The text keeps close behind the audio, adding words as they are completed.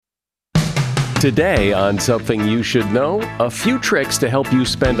Today on Something You Should Know, a few tricks to help you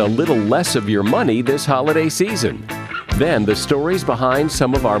spend a little less of your money this holiday season. Then the stories behind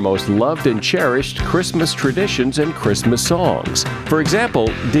some of our most loved and cherished Christmas traditions and Christmas songs. For example,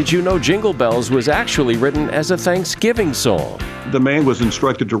 did you know Jingle Bells was actually written as a Thanksgiving song? The man was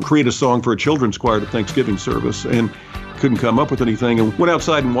instructed to create a song for a children's choir at Thanksgiving service and couldn't come up with anything and went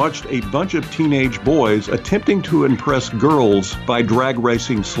outside and watched a bunch of teenage boys attempting to impress girls by drag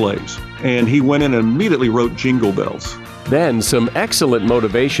racing sleighs. And he went in and immediately wrote Jingle Bells. Then some excellent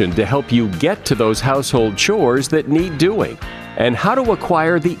motivation to help you get to those household chores that need doing, and how to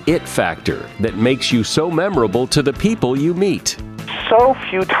acquire the it factor that makes you so memorable to the people you meet. So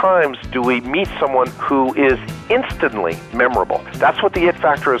few times do we meet someone who is instantly memorable. That's what the it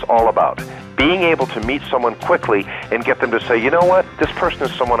factor is all about. Being able to meet someone quickly and get them to say, you know what, this person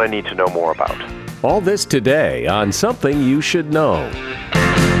is someone I need to know more about. All this today on Something You Should Know.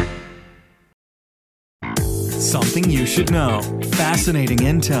 Something you should know. Fascinating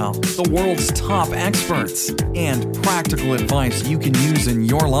intel, the world's top experts, and practical advice you can use in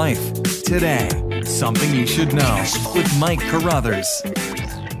your life. Today, Something You Should Know with Mike Carruthers.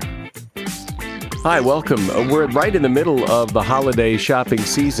 Hi, welcome. We're right in the middle of the holiday shopping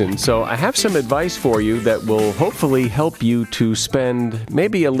season, so I have some advice for you that will hopefully help you to spend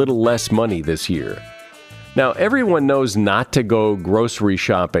maybe a little less money this year. Now, everyone knows not to go grocery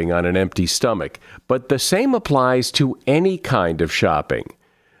shopping on an empty stomach, but the same applies to any kind of shopping.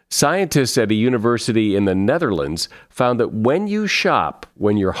 Scientists at a university in the Netherlands found that when you shop,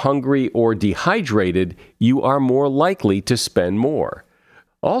 when you're hungry or dehydrated, you are more likely to spend more.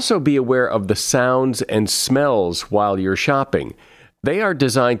 Also be aware of the sounds and smells while you're shopping. They are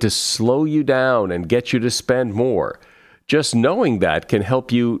designed to slow you down and get you to spend more. Just knowing that can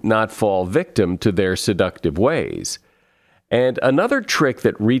help you not fall victim to their seductive ways. And another trick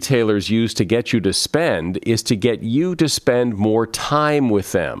that retailers use to get you to spend is to get you to spend more time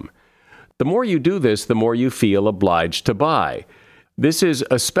with them. The more you do this, the more you feel obliged to buy. This is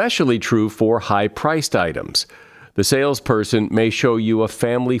especially true for high-priced items. The salesperson may show you a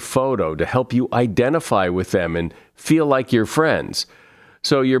family photo to help you identify with them and feel like you're friends.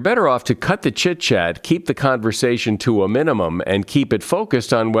 So you're better off to cut the chit-chat, keep the conversation to a minimum, and keep it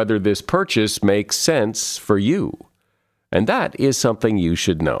focused on whether this purchase makes sense for you. And that is something you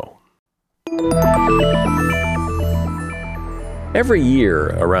should know. Every year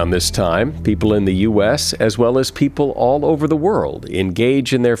around this time, people in the U.S. as well as people all over the world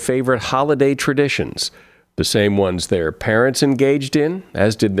engage in their favorite holiday traditions. The same ones their parents engaged in,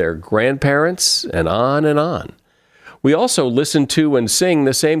 as did their grandparents, and on and on. We also listen to and sing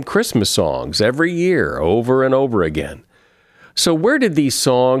the same Christmas songs every year, over and over again. So where did these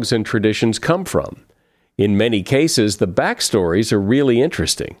songs and traditions come from? In many cases, the backstories are really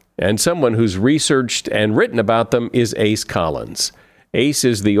interesting, and someone who's researched and written about them is Ace Collins. Ace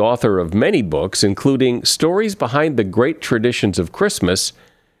is the author of many books, including Stories Behind the Great Traditions of Christmas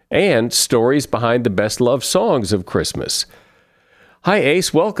and Stories Behind the Best-Loved Songs of Christmas. Hi,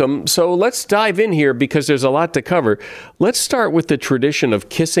 Ace. Welcome. So let's dive in here because there's a lot to cover. Let's start with the tradition of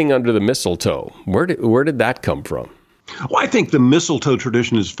kissing under the mistletoe. Where did that come from? Well, I think the mistletoe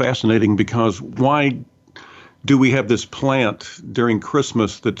tradition is fascinating because why do we have this plant during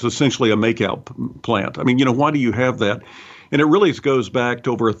Christmas that's essentially a makeout plant? I mean, why do you have that? And it really goes back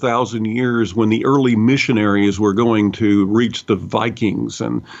to over 1,000 years when the early missionaries were going to reach the Vikings.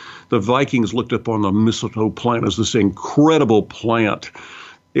 And the Vikings looked upon the mistletoe plant as this incredible plant.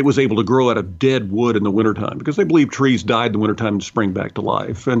 It was able to grow out of dead wood in the wintertime because they believed trees died in the wintertime and spring back to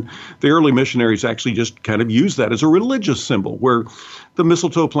life. And the early missionaries actually just kind of used that as a religious symbol where the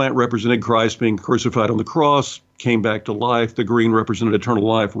mistletoe plant represented Christ being crucified on the cross, came back to life. The green represented eternal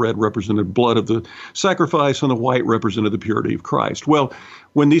life, red represented blood of the sacrifice, and the white represented the purity of Christ. Well,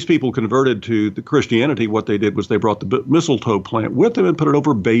 when these people converted to the Christianity, what they did was they brought the mistletoe plant with them and put it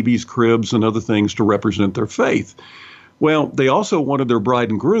over babies' cribs and other things to represent their faith. Well, they also wanted their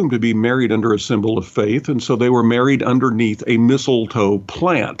bride and groom to be married under a symbol of faith, and so they were married underneath a mistletoe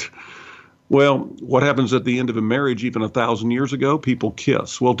plant. Well, what happens at the end of a marriage, even 1,000 years ago? People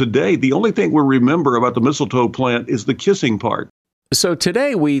kiss. Well, today, the only thing we remember about the mistletoe plant is the kissing part. So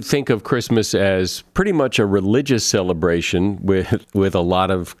today we think of Christmas as pretty much a religious celebration with a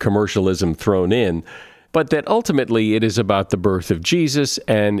lot of commercialism thrown in, but that ultimately it is about the birth of Jesus,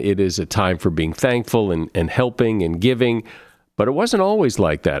 and it is a time for being thankful and helping and giving. But it wasn't always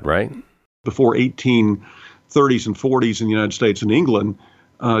like that, right? Before 1830s and 40s in the United States and England,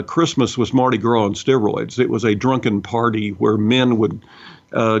 Christmas was Mardi Gras on steroids. It was a drunken party where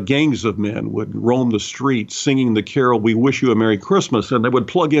gangs of men would roam the streets singing the carol, "We Wish You a Merry Christmas," and they would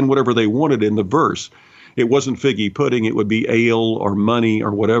plug in whatever they wanted in the verse. It wasn't figgy pudding. It would be ale or money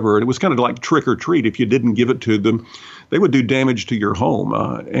or whatever. And it was kind of like trick or treat. If you didn't give it to them, they would do damage to your home.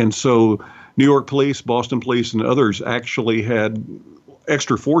 And so New York police, Boston police, and others actually had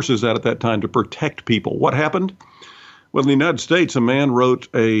extra forces out at that time to protect people. What happened? Well, in the United States, a man wrote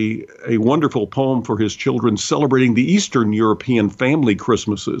a wonderful poem for his children celebrating the Eastern European family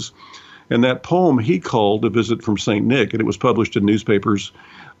Christmases. And that poem he called A Visit from St. Nick, and it was published in newspapers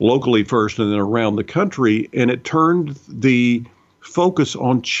locally first and then around the country. And it turned the focus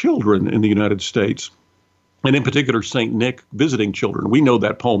on children in the United States, and in particular, St. Nick visiting children. We know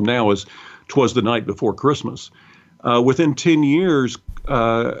that poem now as "'Twas the Night Before Christmas." Within 10 years,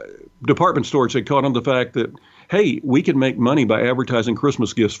 department stores had caught on the fact that, hey, we can make money by advertising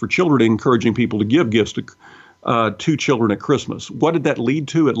Christmas gifts for children, encouraging people to give gifts to children at Christmas. What did that lead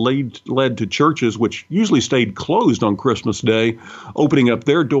to? It led to churches, which usually stayed closed on Christmas Day, opening up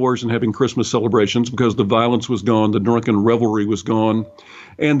their doors and having Christmas celebrations because the violence was gone, the drunken revelry was gone.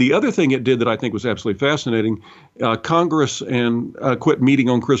 And the other thing it did that I think was absolutely fascinating, Congress quit meeting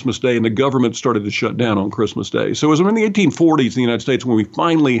on Christmas Day, and the government started to shut down on Christmas Day. So it was in the 1840s in the United States when we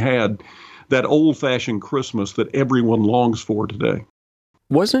finally had that old-fashioned Christmas that everyone longs for today.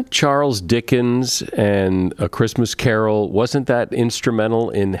 Wasn't Charles Dickens and A Christmas Carol, wasn't that instrumental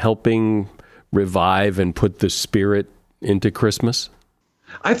in helping revive and put the spirit into Christmas?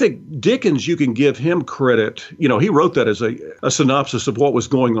 I think Dickens, you can give him credit. You know, he wrote that as a synopsis of what was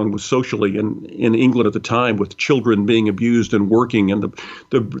going on socially in England at the time, with children being abused and working, and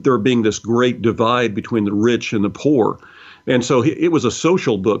there being this great divide between the rich and the poor. And so it was a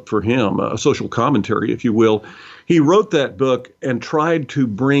social book for him, a social commentary, if you will. He wrote that book and tried to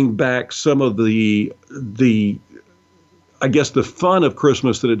bring back some of the I guess, the fun of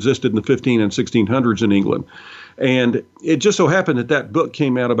Christmas that existed in the 1500s and 1600s in England. And it just so happened that that book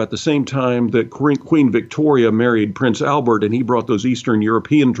came out about the same time that Queen Victoria married Prince Albert, and he brought those Eastern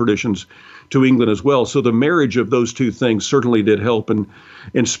European traditions to England as well. So the marriage of those two things certainly did help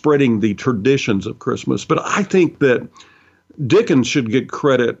in spreading the traditions of Christmas. But I think that Dickens should get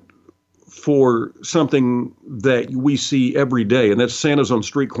credit for something that we see every day, and that's Santa's on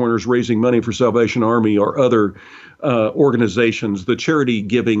street corners raising money for Salvation Army or other organizations, the charity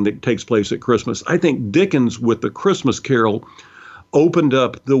giving that takes place at Christmas. I think Dickens, with The Christmas Carol, opened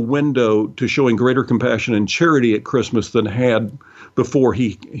up the window to showing greater compassion and charity at Christmas than had before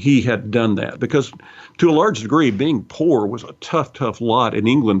he had done that. Because to a large degree, being poor was a tough lot in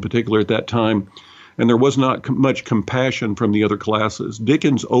England, particularly at that time. And there was not much compassion from the other classes.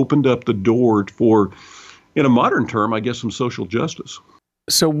 Dickens opened up the door for, in a modern term, I guess, some social justice.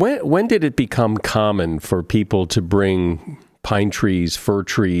 So when did it become common for people to bring pine trees, fir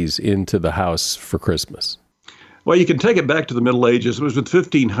trees into the house for Christmas? Well, you can take it back to the Middle Ages. It was the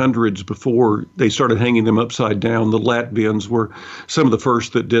 1500s before they started hanging them upside down. The Latvians were some of the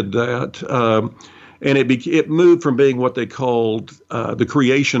first that did that. And it moved from being what they called the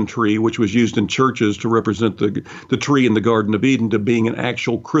creation tree, which was used in churches to represent the tree in the Garden of Eden, to being an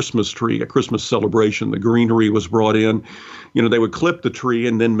actual Christmas tree, a Christmas celebration. The greenery was brought in. You know, they would clip the tree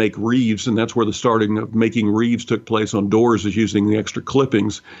and then make wreaths, and that's where the starting of making wreaths took place on doors, is using the extra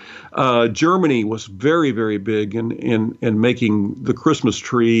clippings. Germany was very, very big in making the Christmas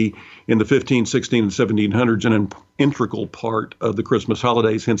tree in the 15, 16, and 1700s an integral part of the Christmas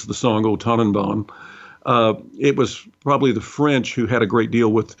holidays, hence the song O Tannenbaum. It was probably the French who had a great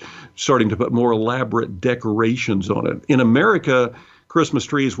deal with starting to put more elaborate decorations on it. In America, Christmas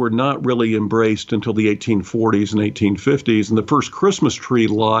trees were not really embraced until the 1840s and 1850s, and the first Christmas tree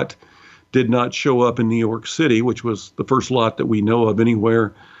lot did not show up in New York City, which was the first lot that we know of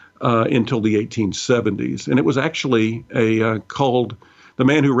anywhere, until the 1870s. And it was actually called, the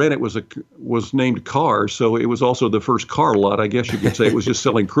man who ran it was named Carr, so it was also the first car lot, I guess you could say. It was just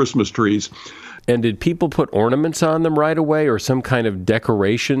selling Christmas trees. And did people put ornaments on them right away, or some kind of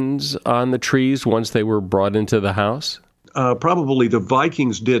decorations on the trees once they were brought into the house? Probably the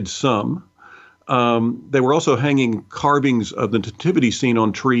Vikings did some. They were also hanging carvings of the nativity scene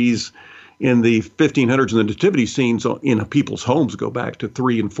on trees in the 1500s, and the nativity scenes in people's homes go back to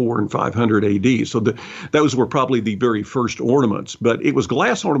 300 and 400 and 500 AD. So those were probably the very first ornaments. But it was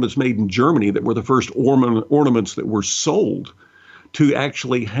glass ornaments made in Germany that were the first ornaments that were sold to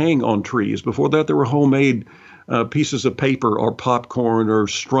actually hang on trees. Before that, there were homemade pieces of paper or popcorn or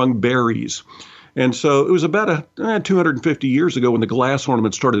strung berries. And so it was about 250 years ago when the glass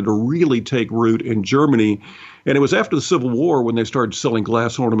ornament started to really take root in Germany. And it was after the Civil War when they started selling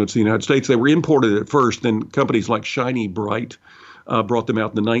glass ornaments in the United States. They were imported at first, then companies like Shiny Bright brought them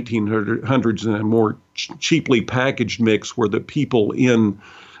out in the 1900s in a more cheaply packaged mix where the people in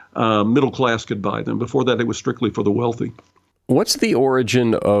middle class could buy them. Before that, it was strictly for the wealthy. What's the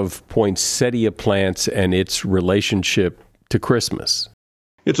origin of poinsettia plants and its relationship to Christmas?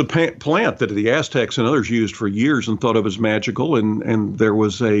 It's a plant that the Aztecs and others used for years and thought of as magical. And there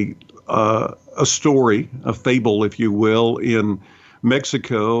was a story, a fable, if you will, in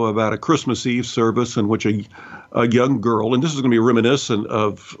Mexico about a Christmas Eve service in which a young girl, and this is going to be reminiscent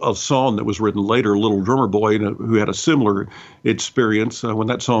of a song that was written later, Little Drummer Boy, who had a similar experience when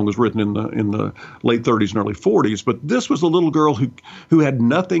that song was written in the late 30s and early 40s. But this was a little girl who had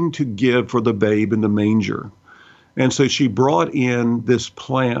nothing to give for the babe in the manger. And so she brought in this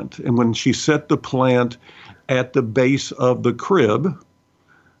plant, and when she set the plant at the base of the crib,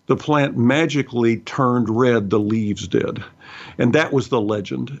 the plant magically turned red, the leaves did. And that was the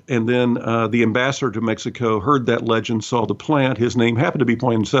legend. And then the ambassador to Mexico heard that legend, saw the plant. His name happened to be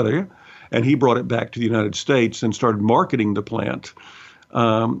poinsettia, and he brought it back to the United States and started marketing the plant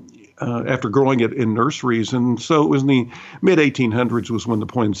after growing it in nurseries. And so it was in the mid-1800s was when the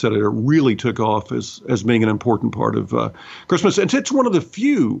poinsettia really took off as being an important part of Christmas. And it's one of the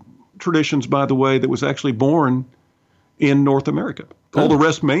few traditions, by the way, that was actually born in North America. All the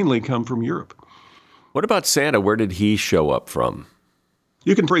rest mainly come from Europe. What about Santa? Where did he show up from?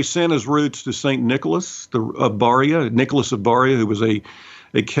 You can trace Santa's roots to St. Nicholas of Bari, Nicholas of Bari, who was a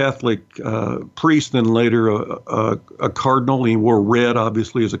Catholic priest, then later a cardinal. He wore red,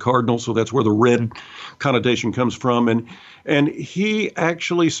 obviously, as a cardinal, so that's where the red connotation comes from. And he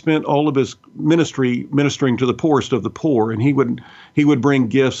actually spent all of his ministering to the poorest of the poor, and he would bring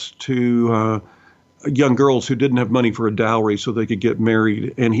gifts to young girls who didn't have money for a dowry so they could get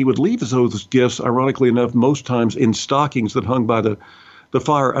married. And he would leave those gifts, ironically enough, most times in stockings that hung by the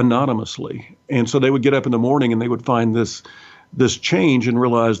fire anonymously. And so they would get up in the morning and they would find this change and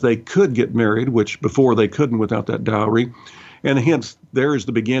realize they could get married, which before they couldn't without that dowry. And hence, there is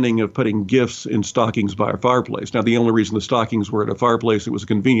the beginning of putting gifts in stockings by a fireplace. Now, the only reason the stockings were at a fireplace, it was a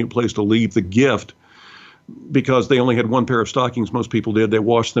convenient place to leave the gift, because they only had one pair of stockings, most people did. They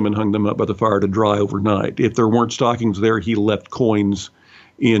washed them and hung them up by the fire to dry overnight. If there weren't stockings there, he left coins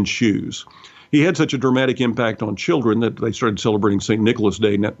in shoes. He had such a dramatic impact on children that they started celebrating St. Nicholas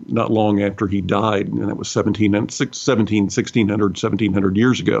Day not long after he died, and that was 1700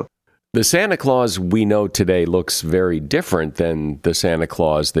 years ago. The Santa Claus we know today looks very different than the Santa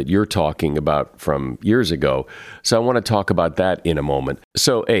Claus that you're talking about from years ago. So I want to talk about that in a moment.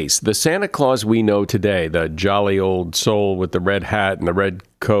 So Ace, the Santa Claus we know today, the jolly old soul with the red hat and the red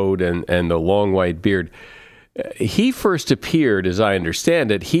coat and the long white beard, he first appeared, as I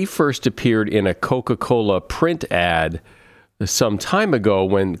understand it, in a Coca-Cola print ad some time ago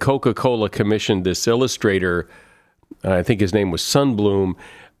when Coca-Cola commissioned this illustrator, I think his name was Sunbloom,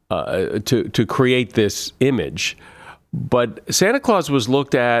 to create this image. But Santa Claus was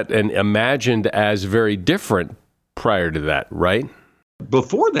looked at and imagined as very different prior to that, right?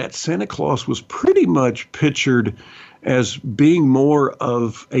 Before that, Santa Claus was pretty much pictured as being more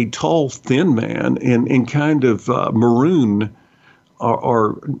of a tall, thin man in kind of maroon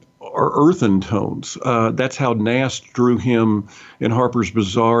or earthen tones. That's how Nast drew him in Harper's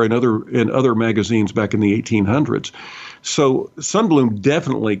Bazaar and other magazines back in the 1800s. So Sunbloom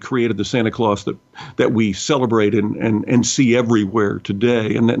definitely created the Santa Claus that we celebrate and see everywhere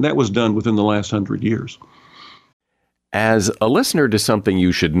today, and that was done within the last 100 years. As a listener to Something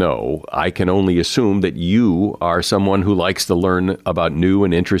You Should Know, I can only assume that you are someone who likes to learn about new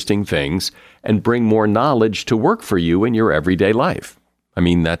and interesting things and bring more knowledge to work for you in your everyday life. I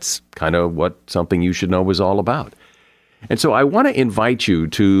mean, that's kind of what Something You Should Know is all about. And so I want to invite you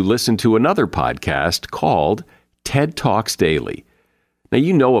to listen to another podcast called TED Talks Daily. Now,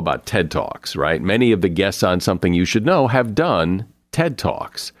 you know about TED Talks, right? Many of the guests on Something You Should Know have done TED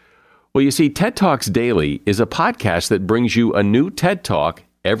Talks. Well, you see, TED Talks Daily is a podcast that brings you a new TED Talk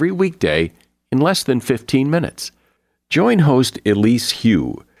every weekday in less than 15 minutes. Join host Elise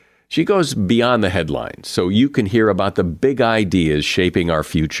Hu. She goes beyond the headlines so you can hear about the big ideas shaping our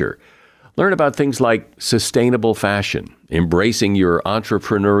future. Learn about things like sustainable fashion, embracing your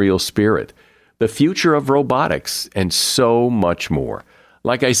entrepreneurial spirit, the future of robotics, and so much more.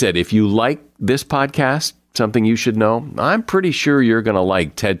 Like I said, if you like this podcast, Something You Should Know, I'm pretty sure you're going to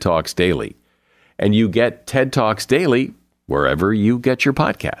like TED Talks Daily. And you get TED Talks Daily wherever you get your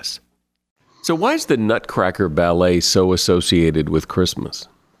podcasts. So why is the Nutcracker Ballet so associated with Christmas?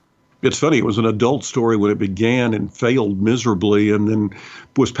 It's funny, it was an adult story when it began and failed miserably, and then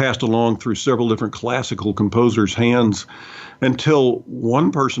was passed along through several different classical composers' hands until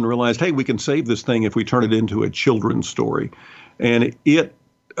one person realized, hey, we can save this thing if we turn it into a children's story. And it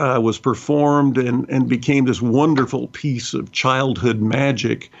was performed and became this wonderful piece of childhood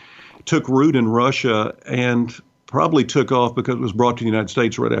magic, took root in Russia, and probably took off because it was brought to the United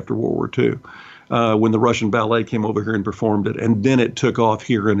States right after World War II. When the Russian ballet came over here and performed it. And then it took off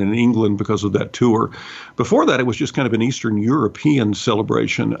here and in England because of that tour. Before that, it was just kind of an Eastern European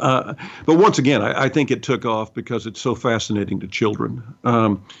celebration. But once again, I think it took off because it's so fascinating to children.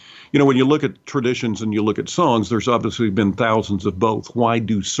 When you look at traditions and you look at songs, there's obviously been thousands of both. Why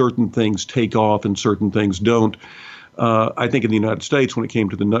do certain things take off and certain things don't? I think in the United States, when it came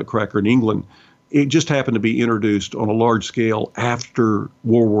to the Nutcracker in England, it just happened to be introduced on a large scale after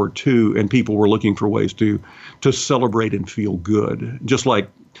World War II, and people were looking for ways to celebrate and feel good. Just like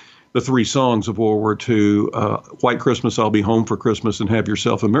the three songs of World War II, White Christmas, I'll Be Home for Christmas, and Have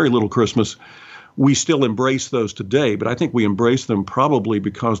Yourself a Merry Little Christmas. We still embrace those today, but I think we embrace them probably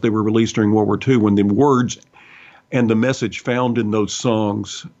because they were released during World War II, when the words and the message found in those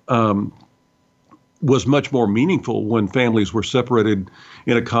songs was much more meaningful when families were separated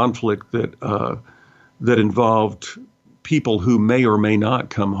in a conflict that involved people who may or may not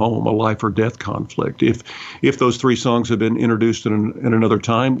come home, a life or death conflict. If those three songs had been introduced in another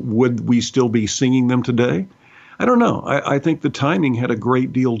time, would we still be singing them today? I don't know. I think the timing had a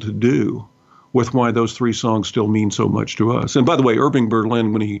great deal to do with why those three songs still mean so much to us. And by the way, Irving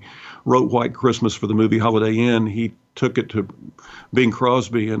Berlin, when he wrote White Christmas for the movie Holiday Inn, he took it to Bing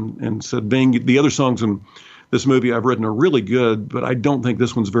Crosby and said, Bing, the other songs in this movie I've written are really good, but I don't think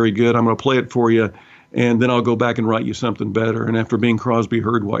this one's very good. I'm going to play it for you, and then I'll go back and write you something better. And after Bing Crosby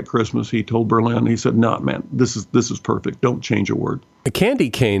heard White Christmas, he told Berlin, he said, "No, man, this is perfect. Don't change a word." The candy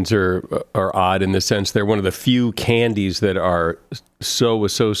canes are odd in the sense they're one of the few candies that are so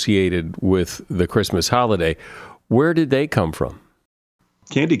associated with the Christmas holiday. Where did they come from?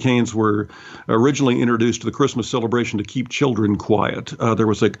 Candy canes were originally introduced to the Christmas celebration to keep children quiet. There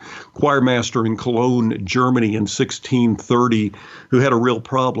was a choir master in Cologne, Germany in 1630 who had a real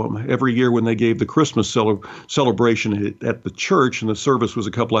problem. Every year when they gave the Christmas celebration at the church and the service was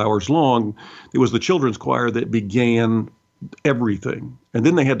a couple hours long, it was the children's choir that began everything. And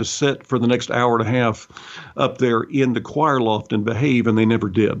then they had to sit for the next hour and a half up there in the choir loft and behave, and they never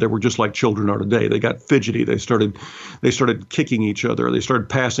did. They were just like children are today. They got fidgety. They started kicking each other. They started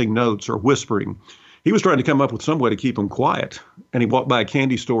passing notes or whispering. He was trying to come up with some way to keep them quiet. And he walked by a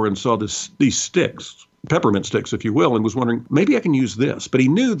candy store and saw these sticks, peppermint sticks, if you will, and was wondering, maybe I can use this. But he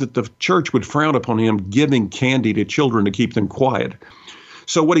knew that the church would frown upon him giving candy to children to keep them quiet.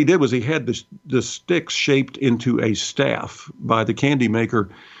 So what he did was he had the sticks shaped into a staff by the candy maker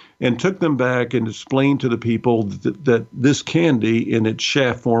and took them back and explained to the people that this candy in its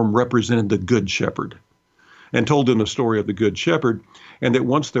shaft form represented the Good Shepherd, and told them the story of the Good Shepherd, and that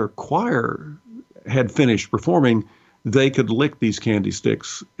once their choir had finished performing, they could lick these candy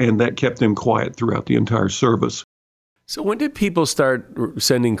sticks, and that kept them quiet throughout the entire service. So when did people start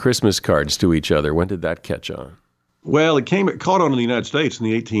sending Christmas cards to each other? When did that catch on? Well, it caught on in the United States in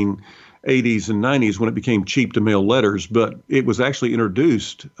the 1880s and 90s when it became cheap to mail letters, but it was actually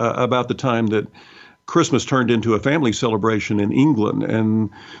introduced about the time that Christmas turned into a family celebration in England.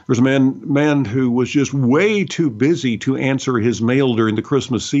 And there was a man who was just way too busy to answer his mail during the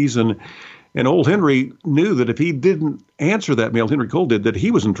Christmas season. And old Henry knew that if he didn't answer that mail, Henry Cole did, that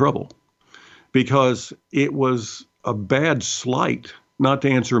he was in trouble because it was a bad slight not to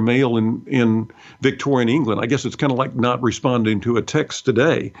answer mail in Victorian England. I guess it's kind of like not responding to a text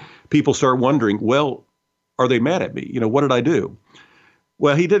today. People start wondering, well, are they mad at me? What did I do?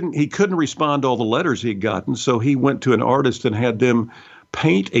 Well, he couldn't respond to all the letters he had gotten, so he went to an artist and had them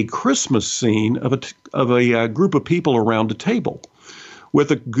paint a Christmas scene of a group of people around a table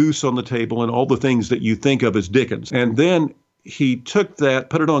with a goose on the table and all the things that you think of as Dickens. And then he took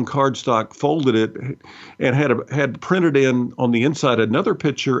that, put it on cardstock, folded it, and had printed in on the inside another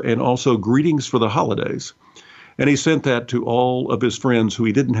picture and also greetings for the holidays. And he sent that to all of his friends who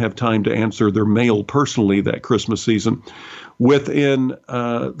he didn't have time to answer their mail personally that Christmas season. Within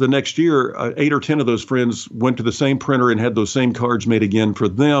the next year, 8 or 10 of those friends went to the same printer and had those same cards made again for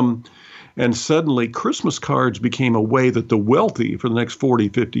them. And suddenly Christmas cards became a way that the wealthy for the next 40,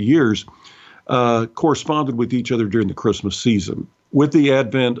 50 years corresponded with each other during the Christmas season. With the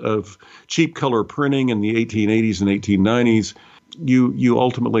advent of cheap color printing in the 1880s and 1890s, you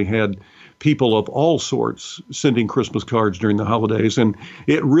ultimately had people of all sorts sending Christmas cards during the holidays, and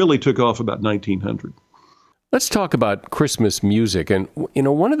it really took off about 1900. Let's talk about Christmas music. And,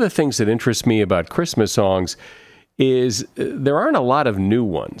 one of the things that interests me about Christmas songs is there aren't a lot of new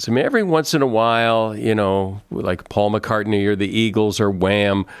ones. I mean, every once in a while, like Paul McCartney or the Eagles or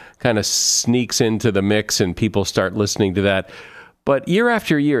Wham kind of sneaks into the mix and people start listening to that. But year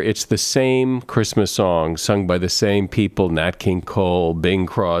after year, it's the same Christmas songs sung by the same people, Nat King Cole, Bing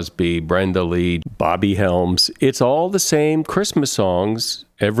Crosby, Brenda Lee, Bobby Helms. It's all the same Christmas songs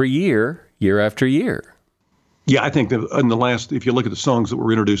every year, year after year. Yeah, I think that if you look at the songs that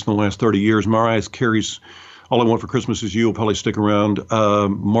were introduced in the last 30 years, Mariah Carey's All I Want for Christmas Is You will probably stick around.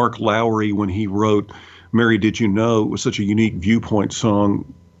 Mark Lowry, when he wrote Mary Did You Know, it was such a unique viewpoint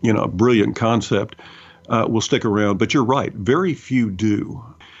song, a brilliant concept, will stick around. But you're right, very few do.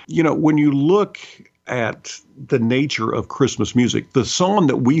 When you look at the nature of Christmas music, the song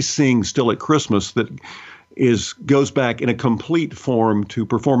that we sing still at Christmas that goes back in a complete form to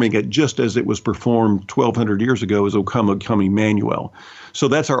performing it just as it was performed 1,200 years ago as O Come, O Come Emmanuel. So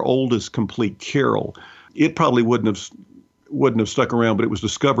that's our oldest complete carol. It probably wouldn't have stuck around, but it was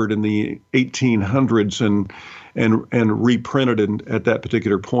discovered in the 1800s and reprinted at that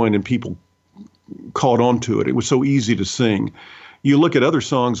particular point, and people caught on to it. It was so easy to sing. You look at other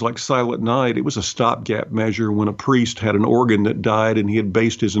songs like Silent Night, it was a stopgap measure when a priest had an organ that died and he had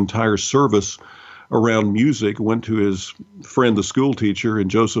based his entire service around music, went to his friend, the school teacher,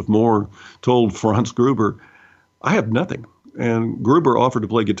 and Joseph Moore told Franz Gruber, I have nothing. And Gruber offered to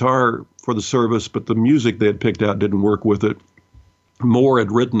play guitar for the service, but the music they had picked out didn't work with it. Moore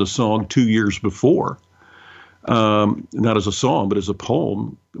had written the song 2 years before, not as a song, but as a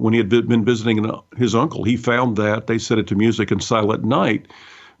poem. When he had been visiting his uncle, he found that, they set it to music, and Silent Night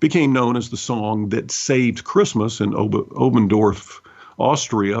became known as the song that saved Christmas in Oberndorf,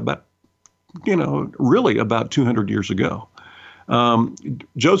 Austria, about 200 years ago.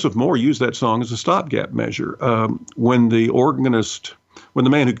 Joseph Moore used that song as a stopgap measure. When the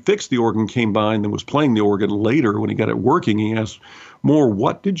man who fixed the organ came by and then was playing the organ later, when he got it working, he asked Moore,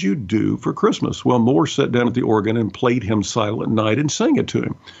 what did you do for Christmas? Well, Moore sat down at the organ and played him Silent Night and sang it to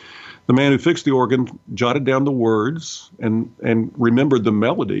him. The man who fixed the organ jotted down the words and remembered the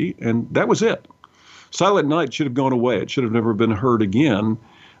melody, and that was it. Silent Night should have gone away. It should have never been heard again.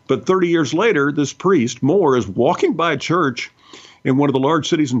 But 30 years later, this priest, Moore, is walking by a church in one of the large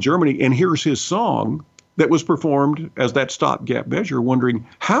cities in Germany and hears his song that was performed as that stopgap measure, wondering,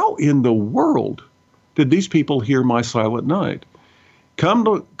 how in the world did these people hear my Silent Night? Come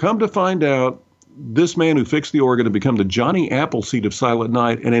to find out, this man who fixed the organ had become the Johnny Appleseed of Silent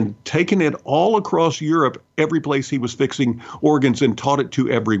Night and had taken it all across Europe, every place he was fixing organs, and taught it to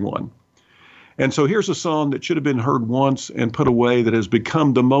everyone. And so here's a song that should have been heard once and put away that has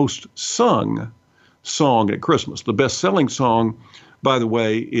become the most sung song at Christmas. The best-selling song, by the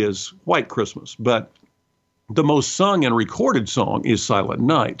way, is White Christmas, but the most sung and recorded song is Silent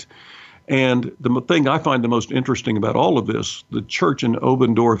Night. And the thing I find the most interesting about all of this, the church in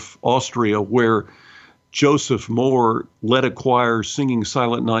Oberndorf, Austria, where Joseph Moore led a choir singing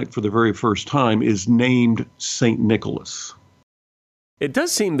Silent Night for the very first time, is named St. Nicholas. It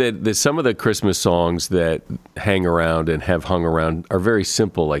does seem that some of the Christmas songs that hang around and have hung around are very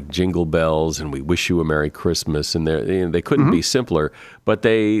simple, like Jingle Bells and We Wish You a Merry Christmas, and they couldn't be simpler, but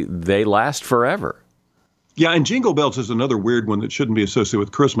they last forever. Yeah, and Jingle Bells is another weird one that shouldn't be associated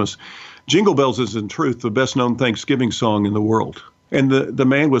with Christmas. Jingle Bells is, in truth, the best-known Thanksgiving song in the world. And the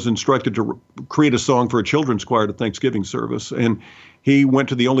man was instructed to create a song for a children's choir at a Thanksgiving service, and he went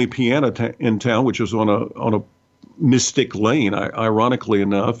to the only piano in town, which was on a Mystic Lane, ironically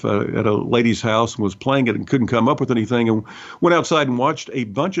enough, at a lady's house, and was playing it and couldn't come up with anything, and went outside and watched a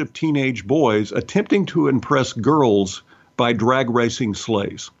bunch of teenage boys attempting to impress girls by drag racing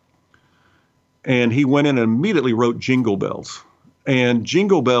sleighs. And he went in and immediately wrote Jingle Bells. And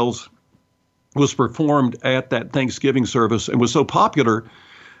Jingle Bells was performed at that Thanksgiving service and was so popular,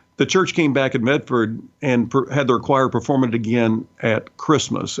 the church came back in Medford and had their choir perform it again at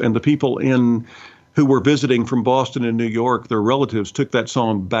Christmas. And the people who were visiting from Boston and New York, their relatives, took that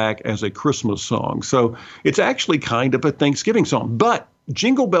song back as a Christmas song. So it's actually kind of a Thanksgiving song. But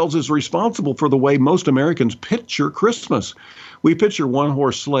Jingle Bells is responsible for the way most Americans picture Christmas. We picture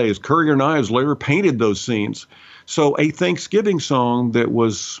one-horse sleighs. Currier and Ives later painted those scenes. So a Thanksgiving song that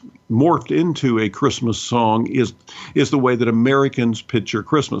was morphed into a Christmas song is the way that Americans picture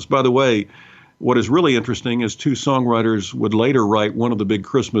Christmas. By the way, what is really interesting is two songwriters would later write one of the big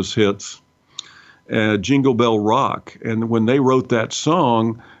Christmas hits, Jingle Bell Rock. And when they wrote that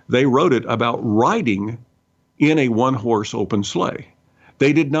song, they wrote it about riding in a one-horse open sleigh.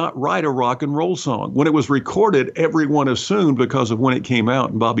 They did not write a rock and roll song. When it was recorded, everyone assumed, because of when it came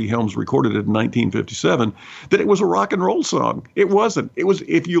out, and Bobby Helms recorded it in 1957, that it was a rock and roll song. It wasn't. It was,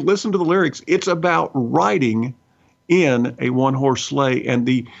 if you listen to the lyrics, it's about riding in a one-horse sleigh, and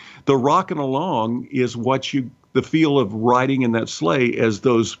the rocking along is the feel of riding in that sleigh as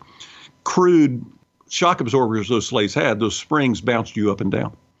those crude shock absorbers those sleighs had, those springs bounced you up and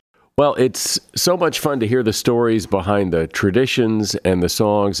down. Well, it's so much fun to hear the stories behind the traditions and the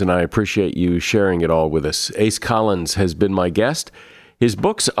songs, and I appreciate you sharing it all with us. Ace Collins has been my guest. His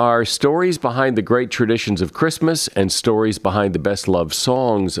books are Stories Behind the Great Traditions of Christmas and Stories Behind the Best Loved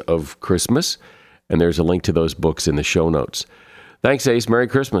Songs of Christmas, and there's a link to those books in the show notes. Thanks, Ace. Merry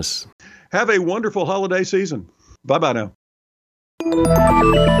Christmas. Have a wonderful holiday season. Bye-bye now.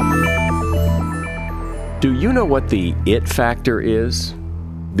 Do you know what the it factor is?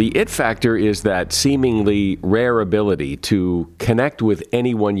 The it factor is that seemingly rare ability to connect with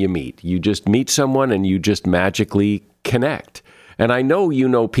anyone you meet. You just meet someone and you just magically connect. And I know you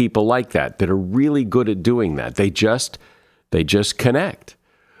know people like that are really good at doing that. They just connect.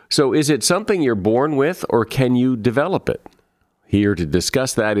 So is it something you're born with, or can you develop it? Here to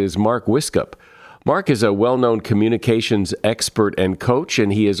discuss that is Mark Wiskup. Mark is a well-known communications expert and coach,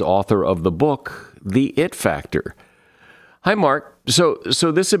 and he is author of the book, The It Factor. Hi, Mark. So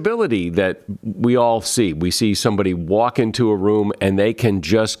this ability that we all see, we see somebody walk into a room and they can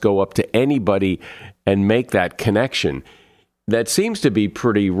just go up to anybody and make that connection. That seems to be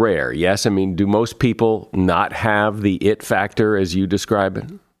pretty rare, yes? I mean, do most people not have the it factor as you describe it?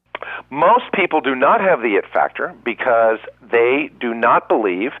 Most people do not have the it factor because they do not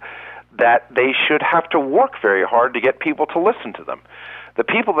believe that they should have to work very hard to get people to listen to them. The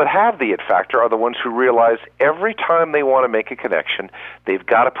people that have the it factor are the ones who realize every time they want to make a connection, they've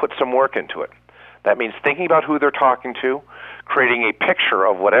got to put some work into it. That means thinking about who they're talking to, creating a picture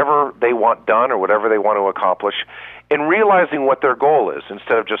of whatever they want done or whatever they want to accomplish, and realizing what their goal is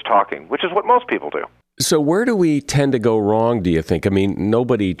instead of just talking, which is what most people do. So where do we tend to go wrong, do you think? I mean,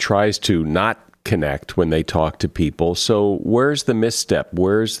 nobody tries to not connect when they talk to people. So where's the misstep?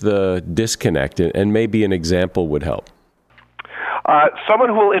 Where's the disconnect? And maybe an example would help. Someone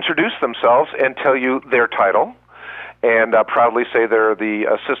who will introduce themselves and tell you their title and proudly say they're the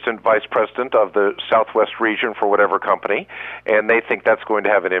assistant vice president of the Southwest region for whatever company, and they think that's going to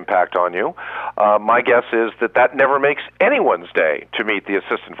have an impact on you. My guess is that never makes anyone's day to meet the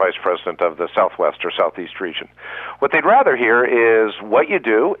assistant vice president of the Southwest or Southeast region. What they'd rather hear is what you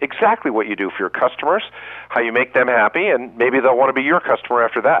do, exactly what you do for your customers, how you make them happy, and maybe they'll want to be your customer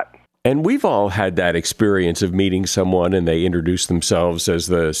after that. And we've all had that experience of meeting someone and they introduce themselves as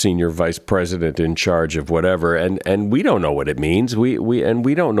the senior vice president in charge of whatever, and we don't know what it means. We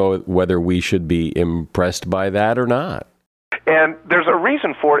don't know whether we should be impressed by that or not. And there's a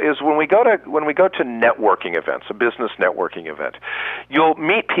reason for it is when we go to networking events, a business networking event, you'll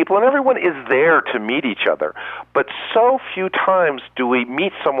meet people and everyone is there to meet each other. But so few times do we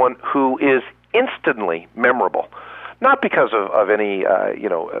meet someone who is instantly memorable. Not because of any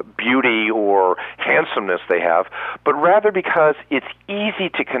beauty or handsomeness they have, but rather because it's easy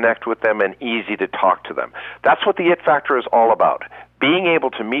to connect with them and easy to talk to them. That's what the it factor is all about. Being able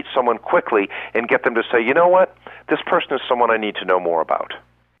to meet someone quickly and get them to say, you know what, this person is someone I need to know more about.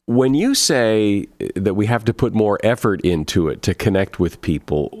 When you say that we have to put more effort into it to connect with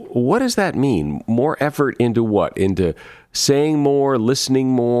people, what does that mean? More effort into what? Into saying more, listening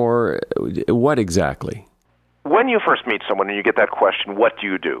more? What exactly? When you first meet someone and you get that question, what do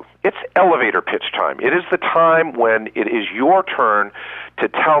you do? It's elevator pitch time. It is the time when it is your turn to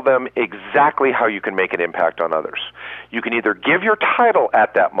tell them exactly how you can make an impact on others. You can either give your title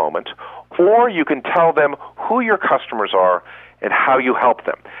at that moment, or you can tell them who your customers are and how you help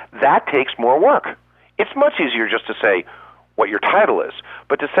them. That takes more work. It's much easier just to say what your title is,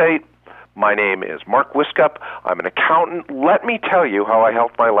 but to say, my name is Mark Wiskup. I'm an accountant. Let me tell you how I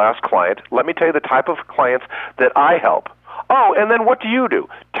helped my last client. Let me tell you the type of clients that I help. Oh, and then what do you do?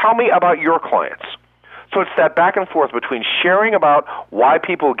 Tell me about your clients. So it's that back and forth between sharing about why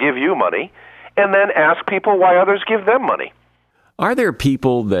people give you money and then ask people why others give them money. Are there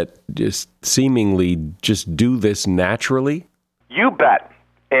people that just seemingly just do this naturally? You bet.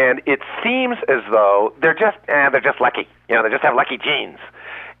 And it seems as though they're just lucky. They just have lucky genes.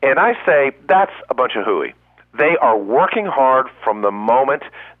 And I say that's a bunch of hooey. They are working hard from the moment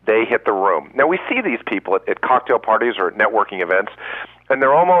they hit the room. Now, we see these people at cocktail parties or at networking events, and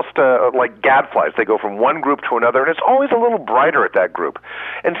they're almost like gadflies. They go from one group to another, and it's always a little brighter at that group.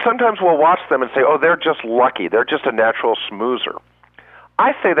 And sometimes we'll watch them and say, oh, they're just lucky. They're just a natural smoozer.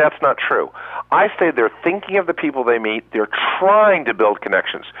 I say that's not true. I say they're thinking of the people they meet. They're trying to build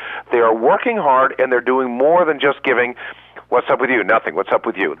connections. They are working hard, and they're doing more than just giving, what's up with you? Nothing. What's up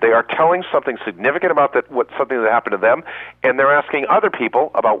with you? They are telling something significant about something that happened to them, and they're asking other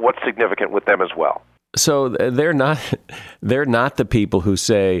people about what's significant with them as well. So they're not the people who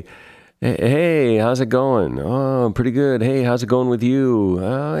say, "Hey, how's it going? Oh, pretty good. Hey, how's it going with you?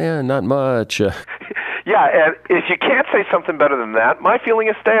 Oh, yeah, not much." Yeah, and if you can't say something better than that, my feeling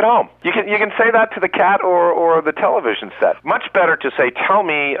is stay at home. You can say that to the cat or the television set. Much better to say, tell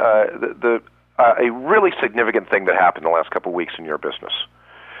me a really significant thing that happened the last couple of weeks in your business.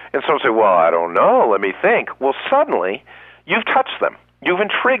 And someone say, well, I don't know, let me think. Well, suddenly, you've touched them. You've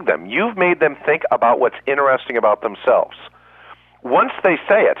intrigued them. You've made them think about what's interesting about themselves. Once they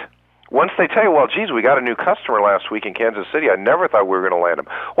say it, once they tell you, well, geez, we got a new customer last week in Kansas City. I never thought we were going to land him.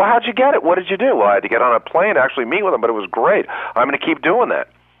 Well, how'd you get it? What did you do? Well, I had to get on a plane to actually meet with him, but it was great. I'm going to keep doing that.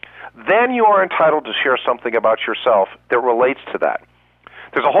 Then you are entitled to share something about yourself that relates to that.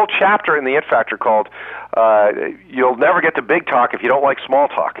 There's a whole chapter in the It Factor called You'll Never Get to Big Talk If You Don't Like Small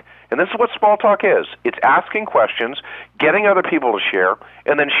Talk. And this is what small talk is. It's asking questions, getting other people to share,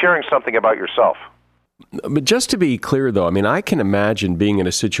 and then sharing something about yourself. But just to be clear, though, I mean, I can imagine being in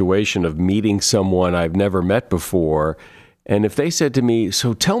a situation of meeting someone I've never met before, and if they said to me,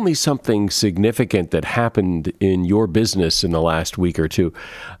 so tell me something significant that happened in your business in the last week or two,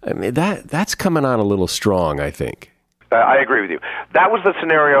 I mean, that's coming on a little strong, I think. I agree with you. That was the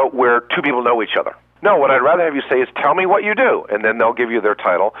scenario where two people know each other. No, what I'd rather have you say is, tell me what you do, and then they'll give you their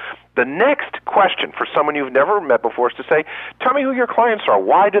title. The next question for someone you've never met before is to say, tell me who your clients are.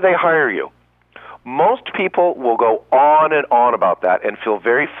 Why do they hire you? Most people will go on and on about that and feel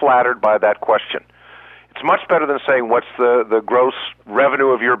very flattered by that question. It's much better than saying, what's the gross revenue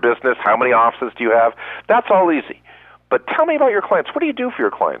of your business? How many offices do you have? That's all easy. But tell me about your clients. What do you do for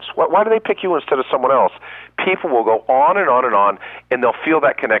your clients? Why do they pick you instead of someone else? People will go on and on and on, and they'll feel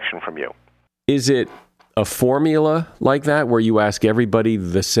that connection from you. Is it a formula like that where you ask everybody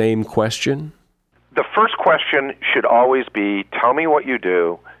the same question? The first question should always be, tell me what you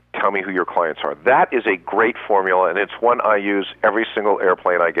do. Tell me who your clients are. That is a great formula, and it's one I use every single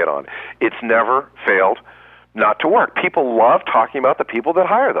airplane I get on. It's never failed not to work. People love talking about the people that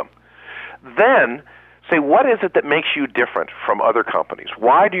hire them. Then say, what is it that makes you different from other companies?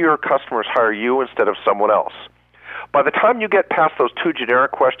 Why do your customers hire you instead of someone else? By the time you get past those two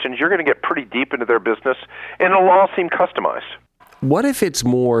generic questions, you're going to get pretty deep into their business, and it'll all seem customized. What if it's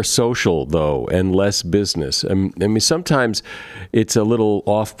more social, though, and less business? I mean, sometimes it's a little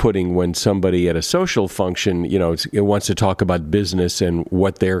off-putting when somebody at a social function, it wants to talk about business and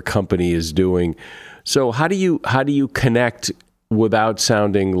what their company is doing. So how do you connect without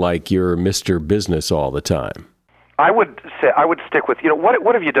sounding like you're Mr. Business all the time? I would stick with,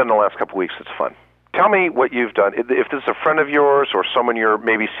 what have you done in the last couple of weeks that's fun? Tell me what you've done. If this is a friend of yours or someone you're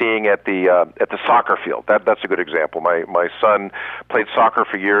maybe seeing at the soccer field, that's a good example. My son played soccer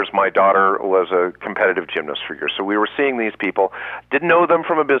for years. My daughter was a competitive gymnast for years. So we were seeing these people. Didn't know them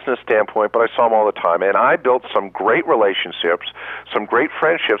from a business standpoint, but I saw them all the time. And I built some great relationships, some great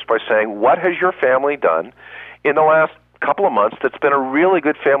friendships by saying, what has your family done in the last couple of months that's been a really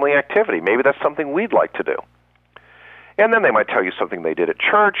good family activity? Maybe that's something we'd like to do. And then they might tell you something they did at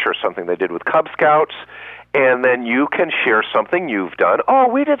church or something they did with Cub Scouts, and then you can share something you've done. Oh,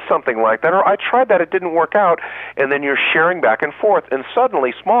 we did something like that, or I tried that, it didn't work out, and then you're sharing back and forth, and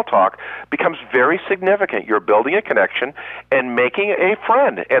suddenly small talk becomes very significant. You're building a connection and making a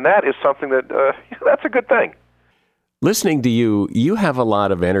friend, and that is something that, that's a good thing. Listening to you, you have a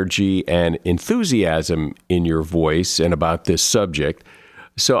lot of energy and enthusiasm in your voice and about this subject.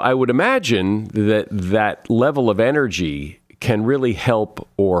 So I would imagine that level of energy can really help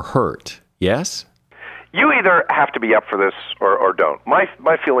or hurt, yes? You either have to be up for this or don't. My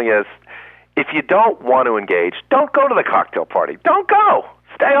feeling is, if you don't want to engage, don't go to the cocktail party. Don't go.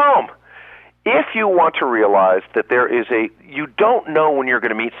 Stay home. If you want to realize that you don't know when you're going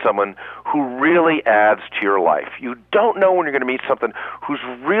to meet someone who really adds to your life. You don't know when you're going to meet someone who's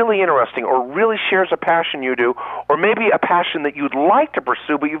really interesting or really shares a passion you do, or maybe a passion that you'd like to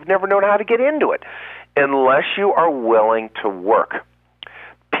pursue, but you've never known how to get into it, unless you are willing to work.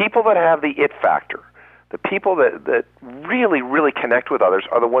 People that have the it factor, the people that really, really connect with others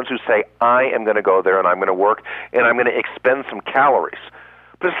are the ones who say, I am going to go there and I'm going to work and I'm going to expend some calories.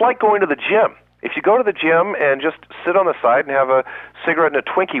 But it's like going to the gym. If you go to the gym and just sit on the side and have a cigarette and a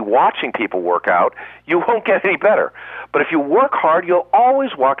Twinkie watching people work out, you won't get any better. But if you work hard, you'll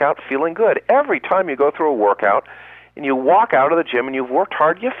always walk out feeling good. Every time you go through a workout, and you walk out of the gym and you've worked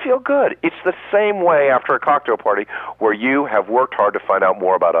hard, you feel good. It's the same way after a cocktail party where you have worked hard to find out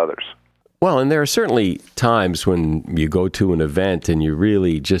more about others. Well, and there are certainly times when you go to an event and you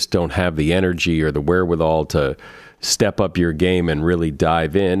really just don't have the energy or the wherewithal to step up your game and really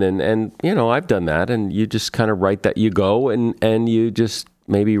dive in. And you know, I've done that, and you just kind of write that. You go and you just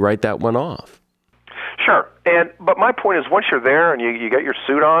maybe write that one off. Sure. But my point is, once you're there and you get your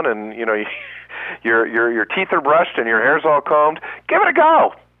suit on and, you know, your teeth are brushed and your hair's all combed, give it a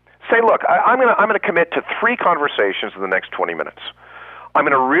go. Say, look, I'm gonna commit to 3 conversations in the next 20 minutes. I'm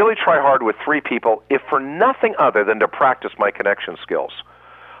going to really try hard with 3 people, if for nothing other than to practice my connection skills.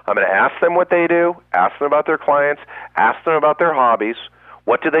 I'm going to ask them what they do, ask them about their clients, ask them about their hobbies,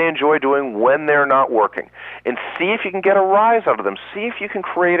 what do they enjoy doing when they're not working, and see if you can get a rise out of them, see if you can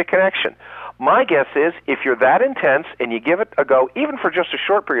create a connection. My guess is if you're that intense and you give it a go, even for just a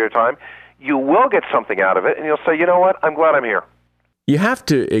short period of time, you will get something out of it, and you'll say, you know what, I'm glad I'm here. You have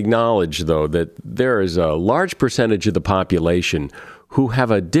to acknowledge, though, that there is a large percentage of the population who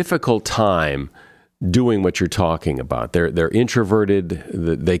have a difficult time doing what you're talking about. They're introverted,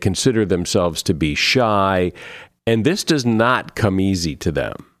 they consider themselves to be shy, and this does not come easy to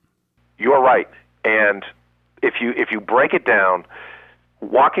them. You're right. And if you break it down,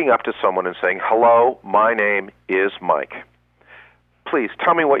 walking up to someone and saying, hello, my name is Mike. Please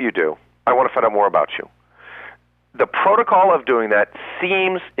tell me what you do. I want to find out more about you. The protocol of doing that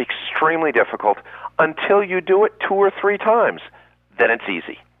seems extremely difficult until you do it 2 or 3 times. Then it's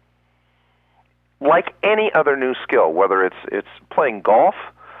easy. Like any other new skill, whether it's playing golf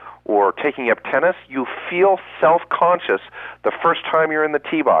or taking up tennis, you feel self-conscious the first time you're in the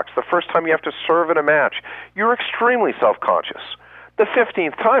tee box, the first time you have to serve in a match. You're extremely self-conscious. The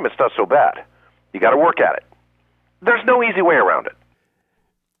 15th time, it's not so bad. You got to work at it. There's no easy way around it.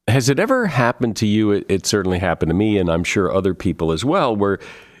 Has it ever happened to you? It certainly happened to me, and I'm sure other people as well, where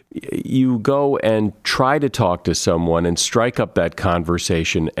you go and try to talk to someone and strike up that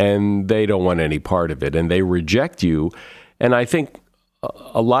conversation, and they don't want any part of it, and they reject you. And I think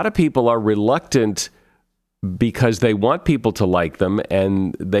a lot of people are reluctant because they want people to like them,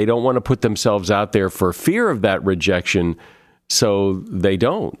 and they don't want to put themselves out there for fear of that rejection, so they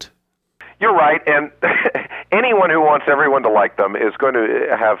don't. You're right, and anyone who wants everyone to like them is going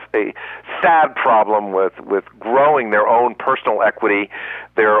to have a sad problem with growing their own personal equity,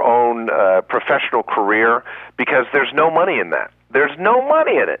 their own professional career, because there's no money in that. There's no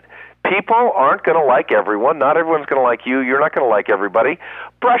money in it. People aren't going to like everyone. Not everyone's going to like you. You're not going to like everybody.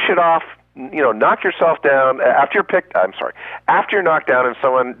 Brush it off. You know, knock yourself down after you're knocked down and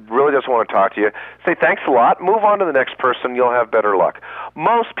someone really doesn't want to talk to you. Say thanks a lot. Move on to the next person. You'll have better luck.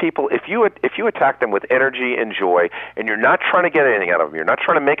 Most people, if you attack them with energy and joy, and you're not trying to get anything out of them, you're not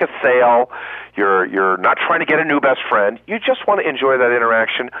trying to make a sale, you're not trying to get a new best friend. You just want to enjoy that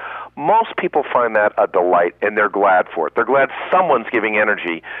interaction. Most people find that a delight, and they're glad for it. They're glad someone's giving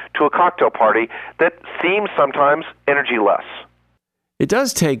energy to a cocktail party that seems sometimes energy-less. It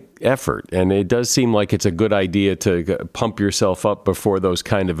does take effort, and it does seem like it's a good idea to pump yourself up before those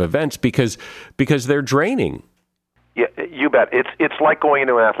kind of events because they're draining. Yeah, you bet. It's like going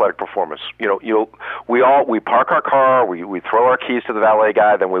into an athletic performance. You know, we park our car, we throw our keys to the valet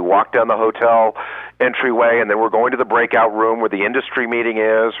guy, then we walk down the hotel entryway, and then we're going to the breakout room where the industry meeting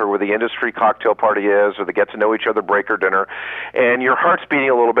is, or where the industry cocktail party is, or the get to know each other break or dinner, and your heart's beating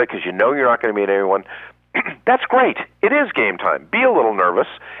a little bit because you know you're not going to meet anyone. That's great. It is game time. Be a little nervous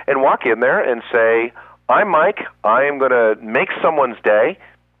and walk in there and say, I'm Mike. I am going to make someone's day.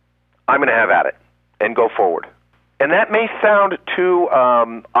 I'm going to have at it and go forward. And that may sound too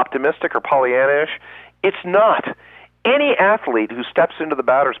optimistic or Pollyannish. It's not. Any athlete who steps into the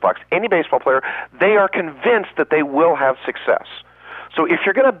batter's box, any baseball player, they are convinced that they will have success. So if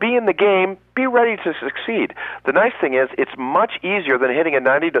you're going to be in the game, be ready to succeed. The nice thing is it's much easier than hitting a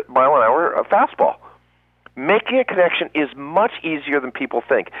 90-mile-an-hour fastball. Making a connection is much easier than people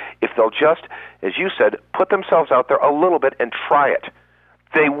think if they'll just, as you said, put themselves out there a little bit and try it.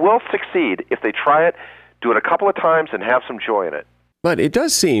 They will succeed if they try it, do it a couple of times, and have some joy in it. But it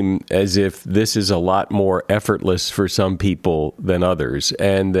does seem as if this is a lot more effortless for some people than others,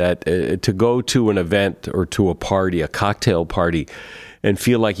 and that to go to an event or to a party, a cocktail party, and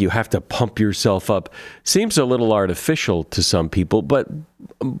feel like you have to pump yourself up seems a little artificial to some people.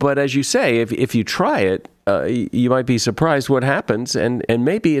 But as you say, if you try it, you might be surprised what happens, and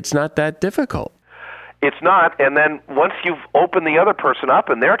maybe it's not that difficult. It's not, and then once you've opened the other person up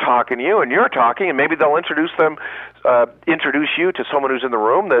and they're talking to you and you're talking, and maybe they'll introduce you to someone who's in the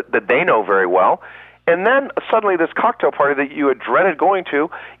room that they know very well, And then suddenly this cocktail party that you had dreaded going to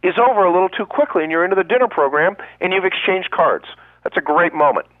is over a little too quickly, and you're into the dinner program, and you've exchanged cards. That's a great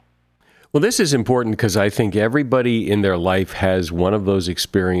moment. Well, this is important because I think everybody in their life has one of those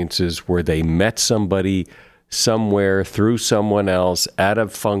experiences where they met somebody somewhere through someone else at a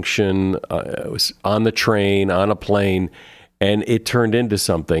function, on the train, on a plane, and it turned into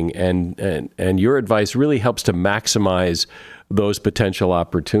something. And your advice really helps to maximize those potential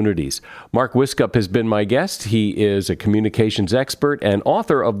opportunities. Mark Wiskup has been my guest. He is a communications expert and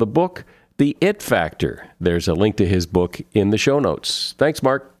author of the book, The It Factor. There's a link to his book in the show notes. Thanks,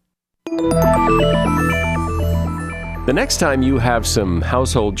 Mark. The next time you have some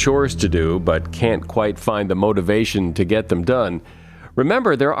household chores to do but can't quite find the motivation to get them done,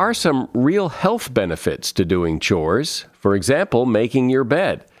 remember there are some real health benefits to doing chores. For example, making your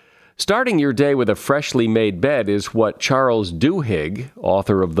bed. Starting your day with a freshly made bed is what Charles Duhigg,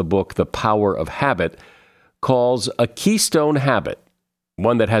 author of the book The Power of Habit, calls a keystone habit,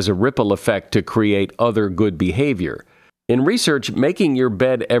 one that has a ripple effect to create other good behavior. In research, making your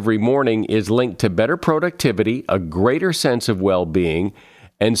bed every morning is linked to better productivity, a greater sense of well-being,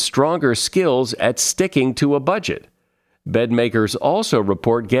 and stronger skills at sticking to a budget. Bed makers also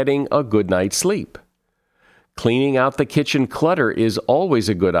report getting a good night's sleep. Cleaning out the kitchen clutter is always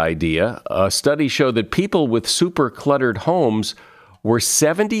a good idea. A study showed that people with super cluttered homes were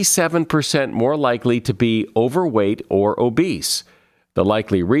 77% more likely to be overweight or obese. The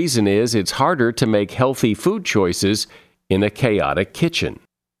likely reason is it's harder to make healthy food choices in a chaotic kitchen.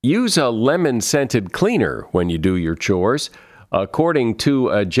 Use a lemon-scented cleaner when you do your chores. According to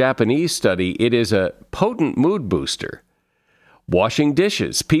a Japanese study, it is a potent mood booster. Washing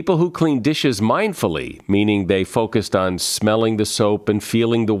dishes. People who clean dishes mindfully, meaning they focused on smelling the soap and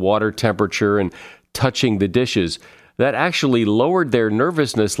feeling the water temperature and touching the dishes, that actually lowered their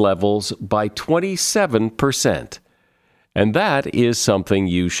nervousness levels by 27%. And that is something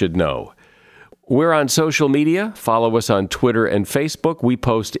you should know. We're on social media. Follow us on Twitter and Facebook. We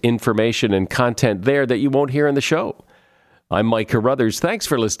post information and content there that you won't hear in the show. I'm Mike Carruthers. Thanks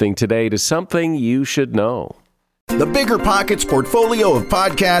for listening today to Something You Should Know. The Bigger Pockets portfolio of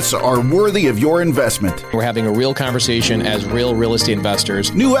podcasts are worthy of your investment. We're having a real conversation as real estate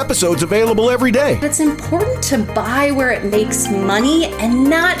investors. New episodes available every day. It's important to buy where it makes money and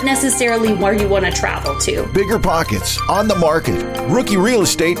not necessarily where you want to travel to. Bigger Pockets, On the Market, Rookie Real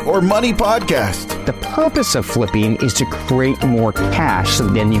Estate, or Money Podcast. The purpose of flipping is to create more cash so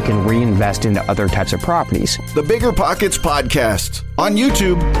then you can reinvest into other types of properties. The Bigger Pockets Podcast, on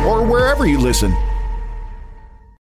YouTube or wherever you listen.